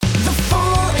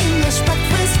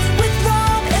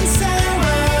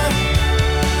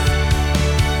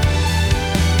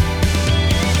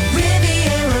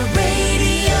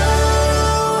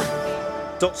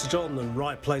John and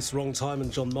Right Place, Wrong Time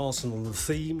and John Marson on the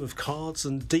theme of cards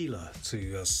and dealer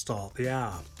to start the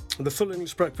hour. The Full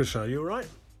English Breakfast Show, you all right?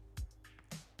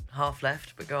 Half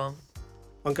left, but go on.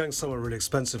 I'm going somewhere really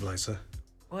expensive later.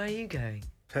 Where are you going?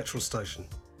 Petrol station.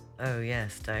 Oh,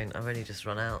 yes, don't. I've only just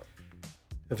run out.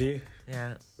 Have you?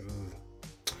 Yeah.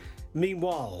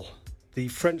 Meanwhile, the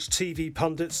French TV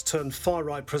pundits turned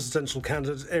far-right presidential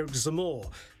candidate Eric Zemmour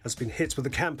has been hit with a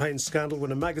campaign scandal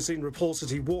when a magazine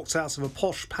reported he walked out of a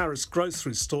posh Paris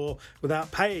grocery store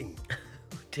without paying.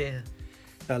 Oh, dear.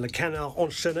 Le Canard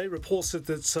Enchaîné reported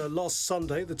that last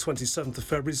Sunday, the 27th of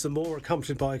February, Zemmour,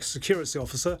 accompanied by a security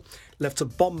officer, left a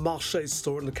Bon Marché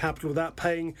store in the capital without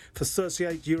paying for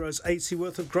 €38.80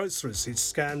 worth of groceries he'd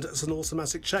scanned as an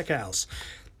automatic checkout.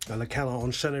 Le Canard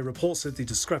Enchaîné reported the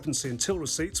discrepancy in till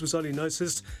receipts was only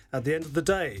noticed at the end of the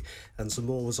day, and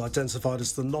Zemmour was identified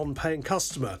as the non-paying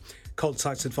customer.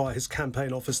 Contacted via his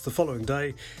campaign office the following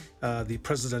day, the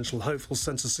presidential hopeful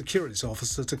sent a security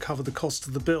officer to cover the cost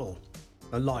of the bill.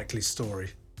 A likely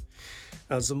story.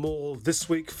 Zemmour this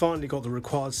week finally got the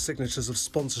required signatures of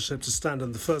sponsorship to stand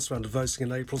in the first round of voting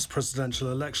in April's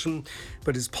presidential election,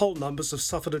 but his poll numbers have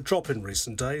suffered a drop in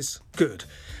recent days. Good.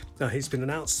 Now, he's been an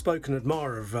outspoken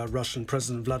admirer of Russian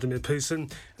President Vladimir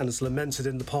Putin and has lamented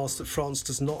in the past that France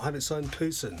does not have its own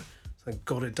Putin. Thank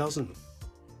God it doesn't.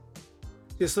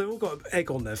 Yes, they've all got egg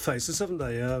on their faces, haven't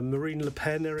they? Marine Le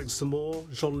Pen, Eric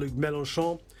Zemmour, Jean-Luc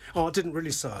Mélenchon. Oh, I didn't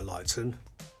really say I liked him.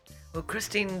 Well,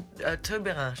 Christine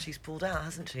Taubira, she's pulled out,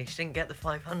 hasn't she? She didn't get the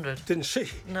 500. Didn't she?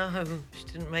 No, she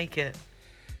didn't make it.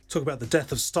 Talk about the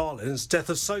death of Stalin. It's death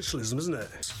of socialism, isn't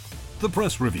it? The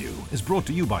Press Review is brought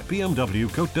to you by BMW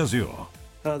Côte d'Azur.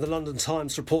 The London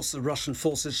Times reports that Russian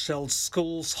forces shelled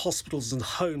schools, hospitals and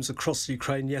homes across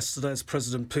Ukraine yesterday as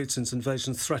President Putin's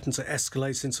invasion threatened to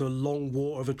escalate into a long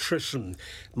war of attrition.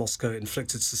 Moscow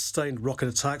inflicted sustained rocket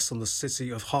attacks on the city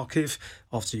of Kharkiv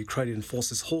after Ukrainian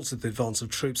forces halted the advance of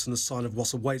troops in a sign of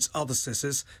what awaits other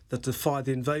cities that defy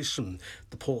the invasion.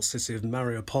 The port city of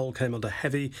Mariupol came under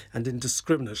heavy and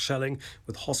indiscriminate shelling,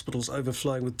 with hospitals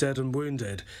overflowing with dead and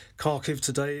wounded. Kharkiv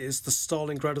today is the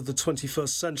Stalingrad of the 21st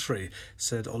century,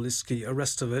 said Olesky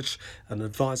Arestovich, an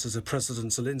advisor to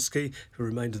President Zelensky, who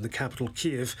remained in the capital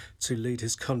Kiev to lead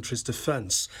his country's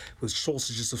defence. With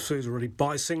shortages of food already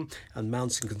biting and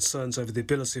mounting concerns over the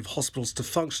ability of hospitals to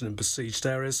function in besieged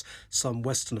areas, some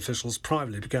Western officials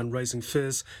privately began raising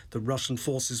fears that Russian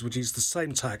forces would use the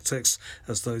same tactics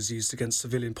as those used against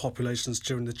civilian populations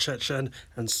during the Chechen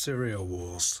and Syria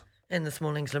wars. In this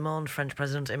morning's Le Monde, French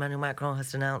President Emmanuel Macron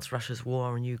has denounced Russia's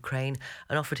war on Ukraine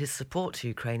and offered his support to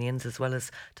Ukrainians as well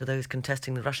as to those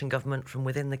contesting the Russian government from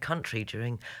within the country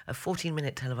during a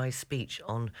 14-minute televised speech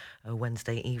on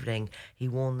Wednesday evening. He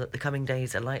warned that the coming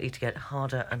days are likely to get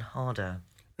harder and harder.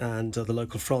 And the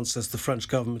local France says the French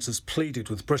government has pleaded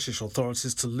with British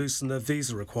authorities to loosen their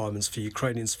visa requirements for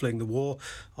Ukrainians fleeing the war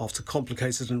after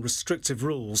complicated and restrictive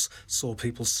rules saw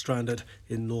people stranded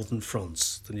in northern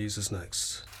France. The news is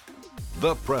next.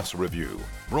 The Press Review,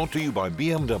 brought to you by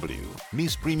BMW,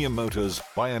 Nice Premium Motors,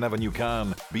 Bayern Avenue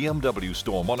Cannes, BMW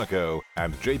Store Monaco,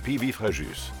 and JPV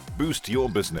Fréjus. Boost your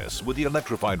business with the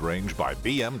electrified range by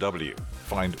BMW.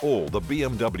 Find all the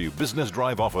BMW Business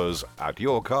Drive offers at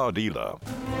your car dealer.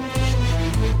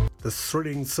 The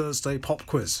thrilling Thursday pop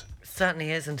quiz.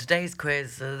 Certainly is, and today's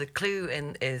quiz, the clue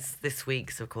is this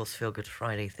week's, of course, Feel Good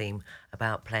Friday theme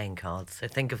about playing cards. So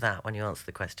think of that when you answer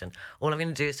the question. All I'm going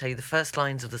to do is tell you the first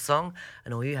lines of the song,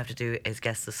 and all you have to do is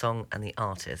guess the song and the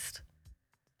artist.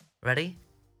 Ready?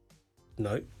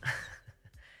 No.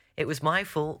 It was my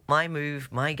fault, my move,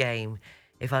 my game.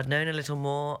 If I'd known a little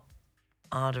more,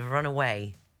 I'd have run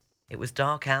away. It was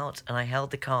dark out, and I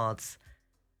held the cards.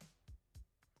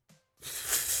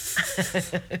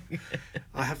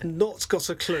 I have not got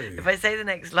a clue. If I say the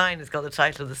next line, it's got the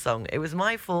title of the song. It was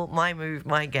my fault, my move,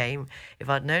 my game. If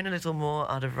I'd known a little more,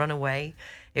 I'd have run away.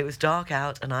 It was dark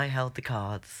out and I held the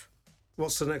cards.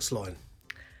 What's the next line?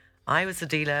 I was the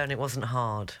dealer and it wasn't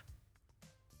hard.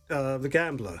 The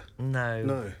gambler? No.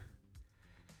 No.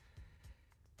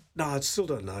 No, I still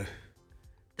don't know.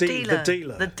 The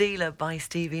Dealer. The Dealer by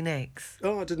Stevie Nicks.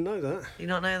 Oh, I didn't know that. You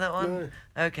not know that one?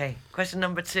 No. Okay, question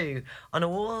number 2. On a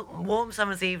warm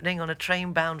summer's evening on a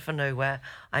train bound for nowhere,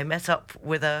 I met up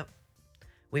with a...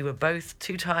 We were both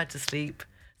too tired to sleep.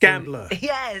 Gambler.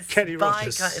 Yes. Kenny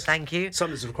Rogers. Thank you.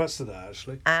 Somebody's requested that,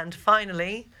 actually. And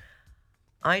finally,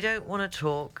 I don't want to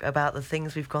talk about the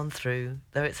things we've gone through.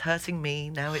 Though it's hurting me,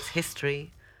 now it's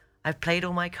history. I've played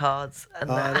all my cards.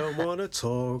 And I don't want to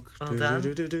talk. Well done.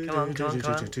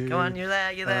 Come on, you're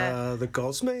there. The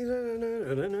gods made...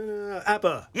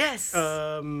 ABBA. Yes.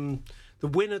 The The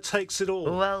winner takes it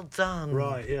all. Well done.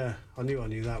 Right, yeah. I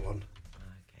knew that one.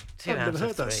 Okay. 2 I've out never of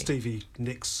heard 3. that Stevie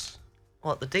Nicks.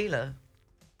 What, the dealer?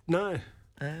 No.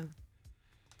 Oh.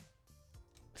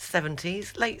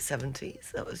 70s, late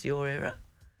 70s. That was your era.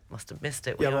 Must have missed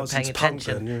it. Yeah, You I weren't was paying into punk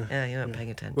attention. then, yeah. You weren't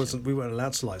paying attention. We weren't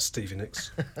allowed to like Stevie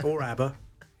Nicks or ABBA,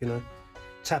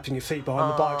 tapping your feet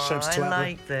behind the bike shapes to I ABBA.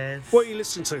 like this. What are you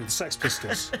listening to? The Sex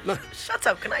Pistols? No, Shut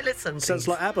up, can I listen, please? sounds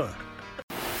like ABBA.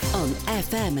 On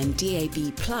FM and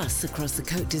DAB Plus across the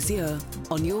Côte d'Azur,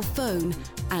 on your phone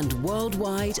and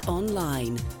worldwide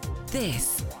online.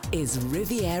 This is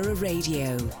Riviera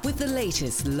Radio with the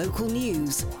latest local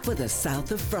news for the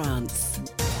south of France.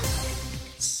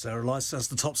 Sarah Lice has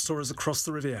the top stories across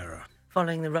the Riviera.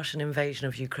 Following the Russian invasion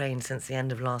of Ukraine since the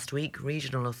end of last week,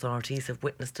 regional authorities have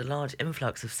witnessed a large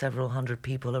influx of several hundred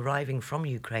people arriving from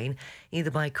Ukraine,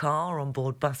 either by car or on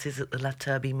board buses at the La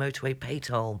Turbie motorway pay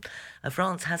toll.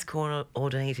 France has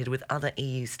coordinated with other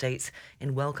EU states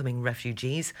in welcoming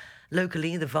refugees.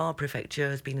 Locally, the Var prefecture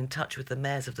has been in touch with the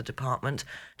mayors of the department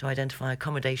to identify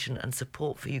accommodation and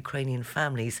support for Ukrainian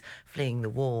families fleeing the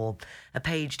war. A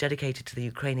page dedicated to the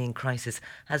Ukrainian crisis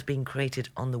has been created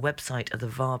on the website of the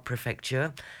Var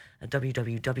prefecture,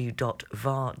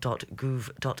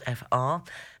 www.var.gouv.fr.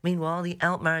 Meanwhile, the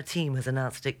Alpes-Maritimes has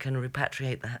announced it can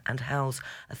repatriate and house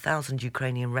 1,000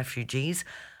 Ukrainian refugees.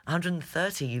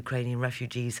 130 Ukrainian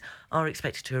refugees are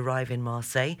expected to arrive in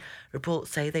Marseille.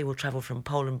 Reports say they will travel from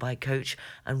Poland by coach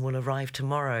and will arrive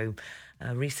tomorrow.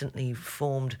 A recently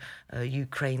formed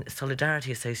Ukraine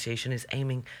Solidarity Association is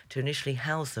aiming to initially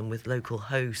house them with local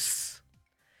hosts.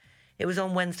 It was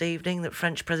on Wednesday evening that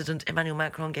French President Emmanuel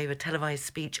Macron gave a televised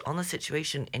speech on the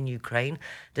situation in Ukraine,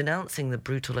 denouncing the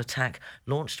brutal attack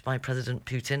launched by President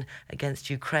Putin against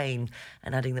Ukraine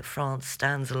and adding that France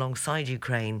stands alongside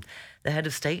Ukraine. The head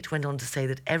of state went on to say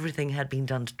that everything had been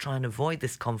done to try and avoid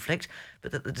this conflict,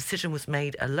 but that the decision was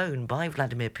made alone by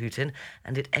Vladimir Putin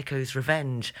and it echoes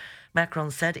revenge.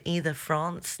 Macron said neither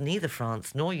France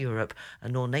nor Europe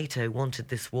nor NATO wanted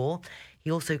this war.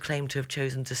 He also claimed to have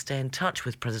chosen to stay in touch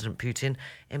with President Putin,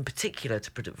 in particular to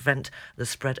prevent the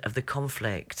spread of the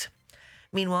conflict.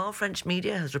 Meanwhile, French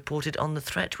media has reported on the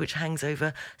threat which hangs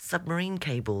over submarine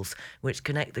cables which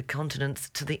connect the continents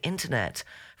to the internet.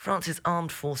 France's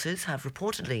armed forces have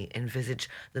reportedly envisaged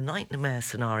the nightmare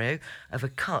scenario of a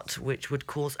cut which would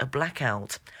cause a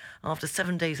blackout. After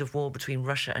 7 days of war between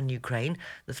Russia and Ukraine,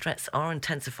 the threats are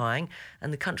intensifying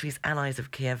and the country's allies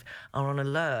of Kiev are on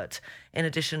alert. In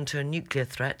addition to a nuclear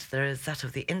threat, there is that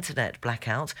of the internet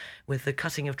blackout with the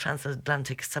cutting of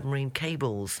transatlantic submarine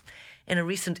cables. In a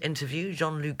recent interview,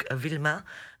 Jean-Luc Villemin,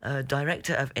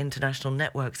 director of international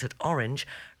networks at Orange,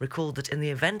 recalled that in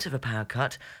the event of a power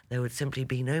cut, there would simply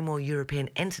be no more European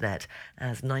internet,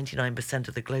 as 99%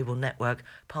 of the global network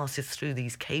passes through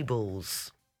these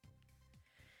cables.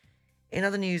 In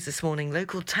other news this morning,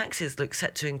 local taxes look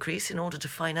set to increase in order to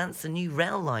finance the new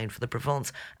rail line for the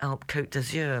Provence-Alpes-Côte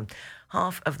d'Azur.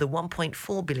 Half of the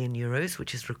 €1.4 billion,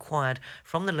 which is required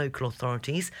from the local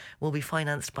authorities, will be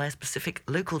financed by a specific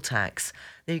local tax.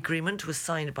 The agreement was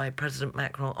signed by President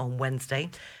Macron on Wednesday,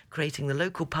 creating the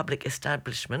local public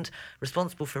establishment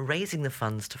responsible for raising the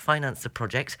funds to finance the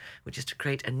project, which is to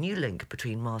create a new link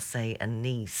between Marseille and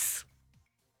Nice.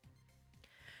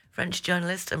 French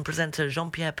journalist and presenter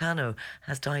Jean-Pierre Pernaut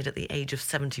has died at the age of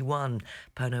 71.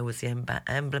 Pernaut was the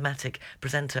emblematic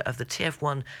presenter of the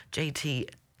TF1 JT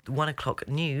 1 o'clock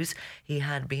news. He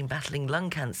had been battling lung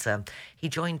cancer. He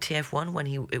joined TF1 when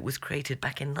it was created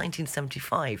back in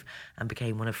 1975 and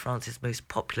became one of France's most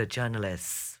popular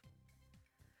journalists.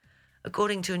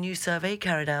 According to a new survey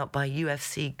carried out by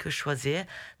UFC Que Choisir,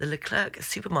 the Leclerc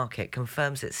supermarket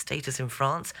confirms its status in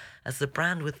France as the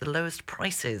brand with the lowest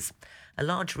prices.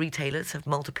 Large retailers have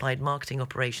multiplied marketing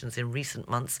operations in recent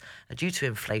months due to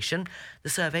inflation. The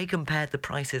survey compared the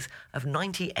prices of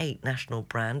 98 national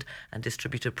brand and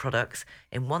distributor products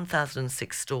in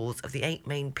 1,006 stores of the 8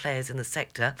 main players in the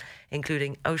sector,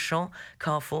 including Auchan,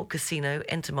 Carrefour, Casino,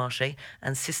 Intermarché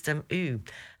and Système U.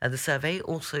 The survey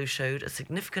also showed a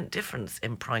significant difference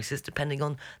in prices depending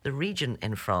on the region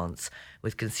in France,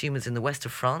 with consumers in the west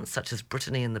of France, such as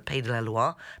Brittany and the Pays de la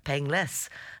Loire, paying less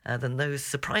than those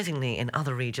surprisingly in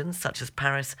other regions, such as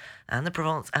Paris and the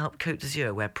Provence-Alpes-Côte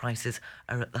d'Azur, where prices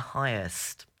are at the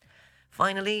highest.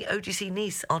 Finally, OGC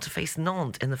Nice are to face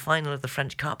Nantes in the final of the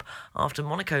French Cup after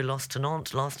Monaco lost to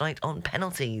Nantes last night on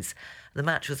penalties. The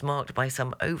match was marked by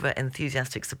some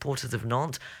over-enthusiastic supporters of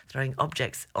Nantes throwing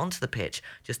objects onto the pitch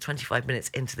just 25 minutes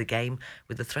into the game,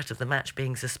 with the threat of the match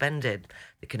being suspended.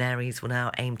 The Canaries will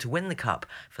now aim to win the Cup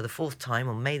for the 4th time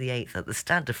on May the 8th at the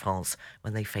Stade de France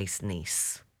when they face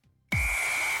Nice.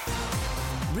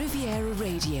 Riviera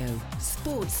Radio,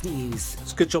 sports news.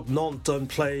 It's a good job Nantes don't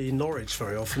play Norwich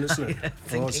very often, isn't it?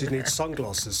 Otherwise you'd need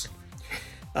sunglasses.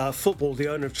 Football, the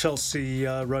owner of Chelsea,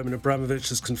 Roman Abramovich,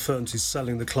 has confirmed he's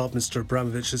selling the club. Mr.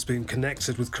 Abramovich has been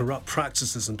connected with corrupt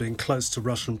practices and being close to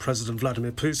Russian President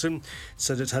Vladimir Putin.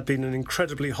 Said it had been an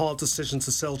incredibly hard decision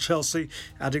to sell Chelsea,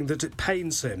 adding that it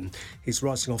pains him. He's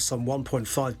writing off some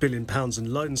 £1.5 billion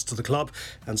in loans to the club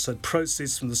and said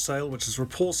proceeds from the sale, which is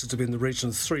reported to be in the region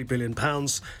of £3 billion,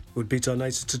 would be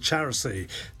donated to charity.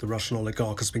 The Russian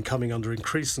oligarch has been coming under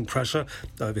increasing pressure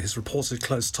over his reported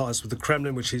close ties with the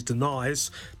Kremlin, which he denies.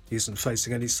 He isn't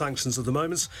facing any sanctions at the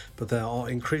moment, but there are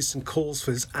increasing calls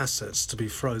for his assets to be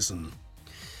frozen.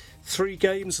 3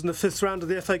 games in the 5th round of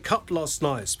the FA Cup last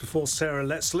night before Sarah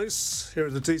lets loose. Here are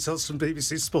the details from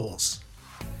BBC Sports.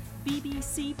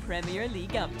 BBC Premier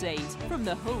League update from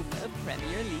the home of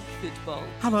Premier League football.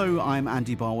 Hello, I'm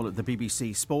Andy Barwell at the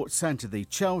BBC Sports Centre. The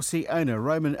Chelsea owner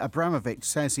Roman Abramovich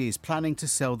says he is planning to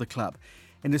sell the club.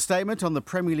 In a statement on the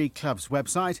Premier League club's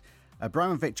website,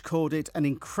 Abramovich called it an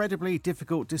incredibly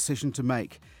difficult decision to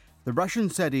make. The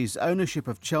Russian said his ownership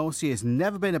of Chelsea has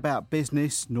never been about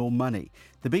business nor money.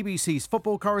 The BBC's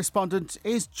football correspondent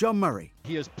is John Murray.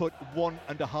 He has put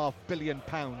 £1.5 billion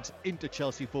into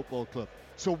Chelsea Football Club.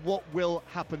 So what will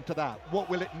happen to that? What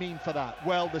will it mean for that?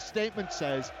 Well, the statement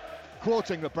says,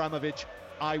 quoting Abramovich,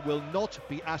 "I will not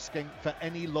be asking for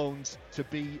any loans to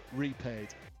be repaid."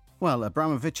 Well,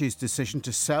 Abramovich's decision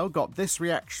to sell got this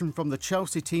reaction from the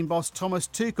Chelsea team boss Thomas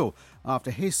Tuchel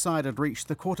after his side had reached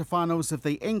the quarter-finals of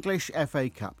the English FA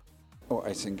Cup. Oh,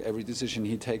 I think every decision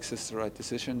he takes is the right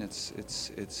decision.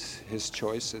 It's his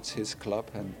choice, it's his club,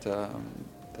 and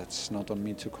that's not on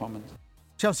me to comment.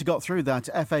 Chelsea got through that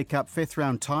FA Cup 5th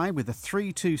round tie with a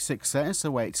 3-2 success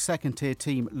away at second-tier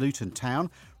team Luton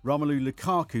Town. Romelu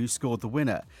Lukaku scored the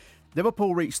winner.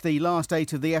 Liverpool reached the last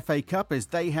 8 of the FA Cup as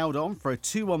they held on for a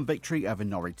 2-1 victory over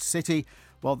Norwich City,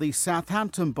 while the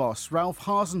Southampton boss Ralph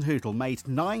Hasenhüttl made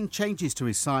 9 changes to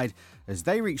his side as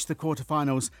they reached the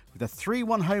quarter-finals with a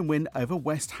 3-1 home win over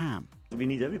West Ham. We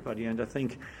need everybody, and I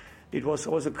think it was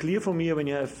also clear for me when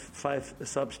you have 5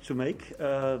 subs to make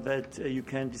that you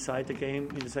can decide the game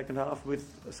in the second half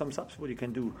with some subs, what you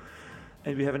can do.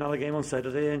 And we have another game on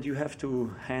Saturday and you have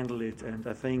to handle it. And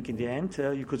I think in the end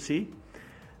you could see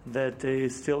that they are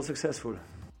still successful.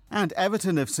 And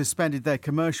Everton have suspended their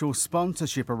commercial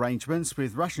sponsorship arrangements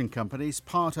with Russian companies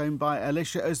part owned by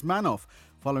Alisher Usmanov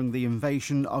following the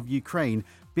invasion of Ukraine.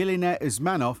 Billionaire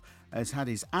Usmanov has had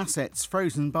his assets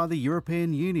frozen by the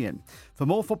European Union. For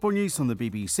more football news on the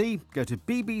BBC, go to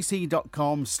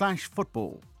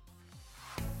bbc.com/football.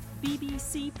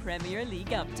 BBC Premier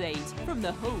League update from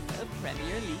the home of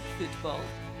Premier League football.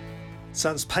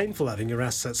 Sounds painful having your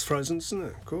assets frozen, doesn't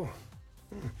it? Cool.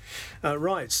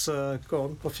 Right, go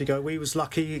on, off you go. We was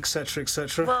lucky, etc.,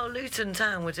 etc. Well, Luton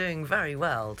Town were doing very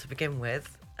well to begin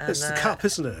with. And, it's the cup,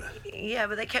 isn't it? Yeah,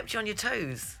 but they kept you on your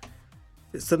toes.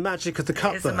 It's the magic of the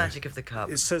cup, It's though. the magic of the cup.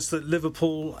 It says that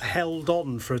Liverpool held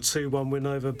on for a 2-1 win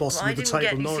over bottom of the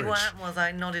table You Norwich. see what happened was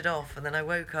I nodded off and then I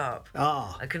woke up.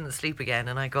 I couldn't sleep again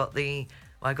and I got the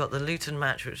Luton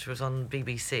match, which was on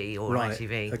BBC or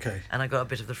ITV. Okay. And I got a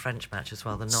bit of the French match as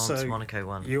well, the Nantes-Monaco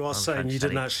one. You are saying French you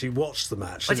telly. didn't actually watch the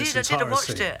match? I did. I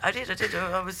watched it. I did.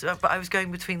 But I was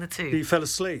going between the two. You fell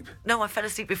asleep? No, I fell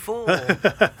asleep before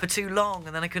for too long,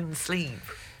 and then I couldn't sleep.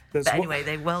 But anyway,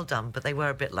 they well done, but they were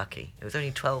a bit lucky. It was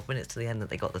only 12 minutes to the end that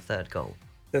they got the 3rd goal.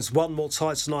 There's one more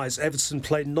tie tonight as Everton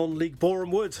play non-league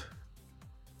Boreham Wood.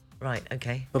 Right,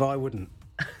 okay. But I wouldn't.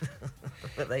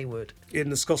 But they would. In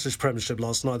the Scottish Premiership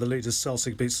last night, the leaders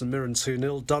Celtic beat St Mirren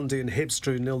 2-0, Dundee and Hibs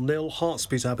drew 0-0, Hearts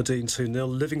beat Aberdeen 2-0,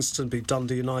 Livingston beat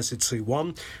Dundee United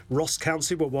 2-1, Ross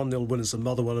County were 1-0 winners of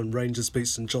Motherwell, and Rangers beat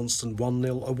St Johnstone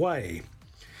 1-0 away.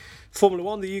 Formula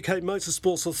One, the UK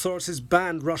motorsports authorities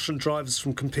banned Russian drivers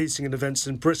from competing in events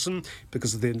in Britain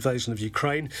because of the invasion of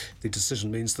Ukraine. The decision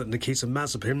means that Nikita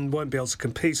Mazepin won't be able to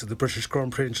compete at the British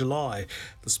Grand Prix in July.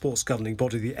 The sports governing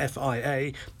body, the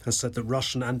FIA, has said that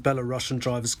Russian and Belarusian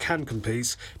drivers can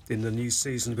compete in the new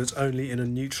season, but only in a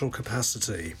neutral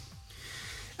capacity.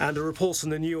 And a report in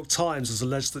the New York Times has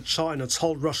alleged that China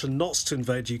told Russia not to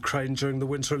invade Ukraine during the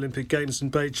Winter Olympic Games in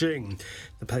Beijing.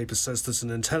 The paper says that an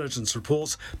intelligence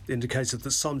report indicated that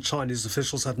some Chinese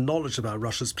officials had knowledge about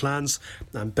Russia's plans,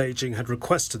 and Beijing had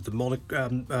requested that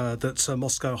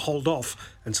Moscow hold off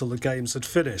until the Games had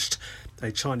finished.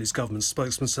 A Chinese government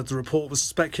spokesman said the report was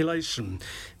speculation.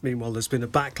 Meanwhile, there's been a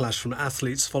backlash from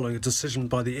athletes following a decision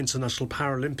by the International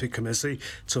Paralympic Committee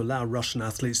to allow Russian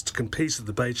athletes to compete at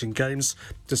the Beijing Games.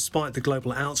 despite the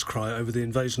global outcry over the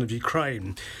invasion of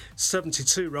Ukraine.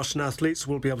 72 Russian athletes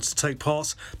will be able to take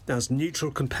part as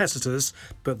neutral competitors,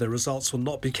 but their results will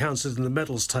not be counted in the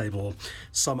medals table.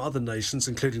 Some other nations,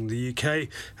 including the UK,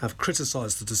 have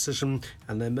criticised the decision,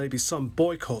 and there may be some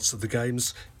boycotts of the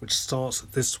Games, which start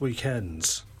this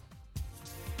weekend.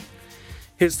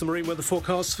 Here's the marine weather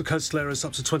forecast for coastal areas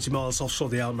up to 20 miles offshore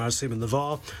the Outer Maritime and the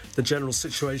VAR. The general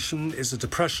situation is a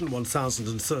depression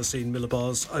 1,013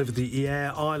 millibars over the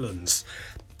Eyre Islands.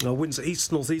 Winds are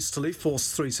east-northeasterly,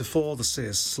 force 3 to 4. The sea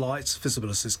is slight,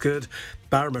 visibility is good.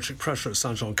 Barometric pressure at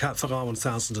Saint-Jean-Cap-Ferrat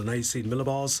 1,018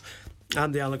 millibars.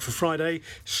 And the outlook for Friday,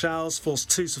 showers, force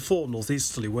 2 to 4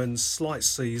 northeasterly winds, slight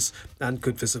seas and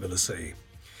good visibility.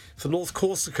 For North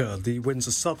Corsica, the winds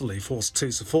are southerly, force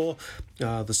 2 to 4.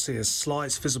 The sea is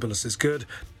slight, visibility is good.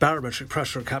 Barometric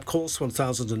pressure at Cap Corse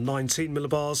 1,019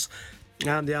 millibars.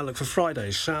 And the outlook for Friday,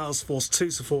 showers, force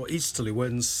 2 to 4 easterly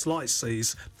winds, slight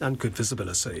seas and good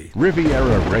visibility.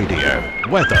 Riviera Radio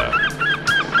weather.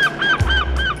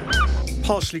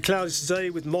 Partially cloudy today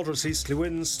with moderate easterly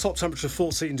winds. Top temperature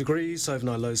 14 degrees.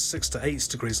 Overnight lows 6 to 8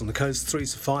 degrees on the coast, 3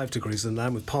 to 5 degrees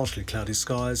inland with partially cloudy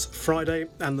skies. Friday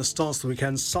and the start of the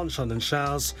weekend, sunshine and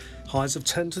showers. Highs of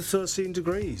 10 to 13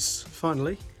 degrees.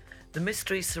 Finally, the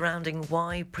mystery surrounding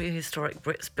why prehistoric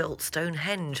Brits built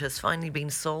Stonehenge has finally been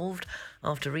solved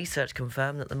after research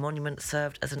confirmed that the monument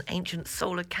served as an ancient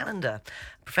solar calendar.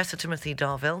 Professor Timothy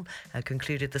Darvill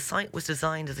concluded the site was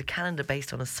designed as a calendar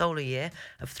based on a solar year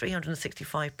of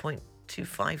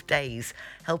 365.25 days,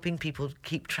 helping people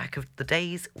keep track of the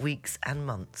days, weeks and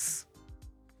months.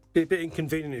 Be a bit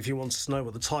inconvenient if you wanted to know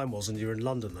what the time was and you're in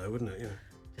London, though, wouldn't it? Yeah.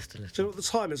 Just a little. Do you know what the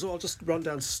time is? Well, I'll just run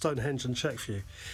down to Stonehenge and check for you.